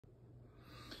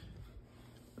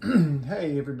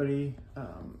Hey everybody,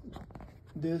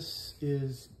 this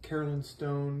is Karoline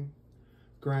Stone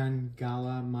Gran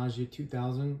Galla Maggia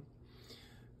 2000.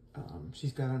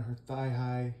 She's got on her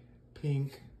thigh-high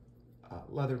pink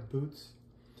leather boots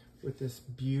with this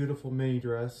beautiful mini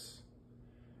dress,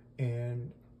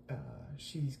 and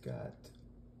she's got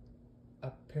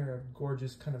a pair of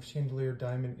gorgeous kind of chandelier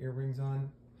diamond earrings on.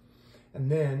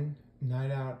 And then, night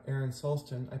out Aaron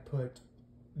Sulston, I put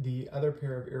the other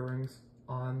pair of earrings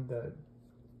on the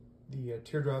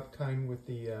teardrop kind with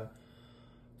the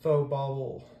faux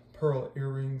bauble pearl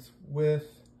earrings with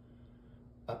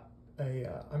a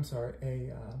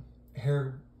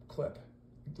hair clip.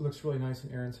 It looks really nice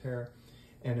in Aaron's hair.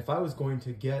 And if I was going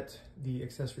to get the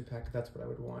accessory pack, that's what I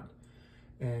would want.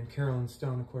 And Karoline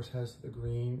Stone, of course, has the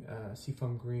green,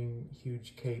 seafoam green,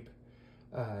 huge cape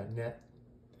net.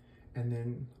 And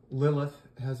then Lilith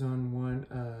has on one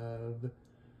of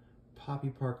Poppy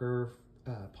Parker,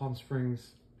 Palm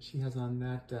Springs. She has on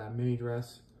that mini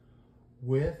dress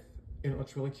with, and it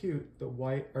looks really cute, the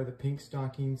white or the pink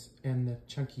stockings and the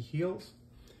chunky heels.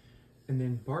 And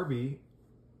then Barbie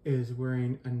is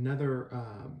wearing another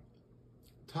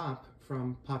top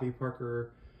from Poppy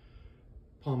Parker,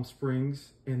 Palm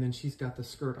Springs, and then she's got the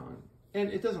skirt on. And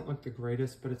it doesn't look the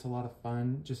greatest, but it's a lot of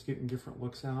fun just getting different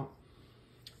looks out.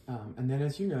 And then,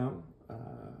 as you know,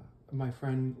 my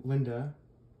friend Linda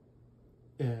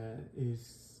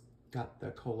is got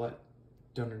the Colette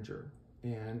Dunninger,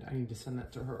 and I need to send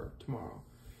that to her tomorrow.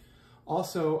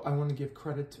 Also, I want to give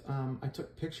credit. I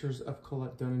took pictures of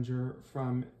Colette Dunninger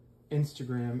from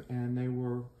Instagram, and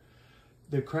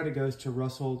the credit goes to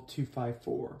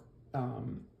Russell254.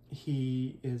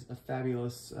 He is a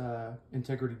fabulous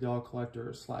integrity doll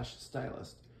collector /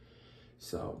 stylist.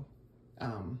 So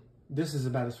this is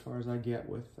about as far as I get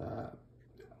with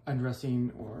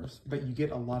undressing, but you get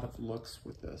a lot of looks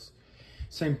with this.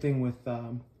 Same thing with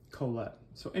Colette.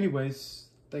 So anyways,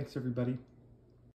 thanks everybody.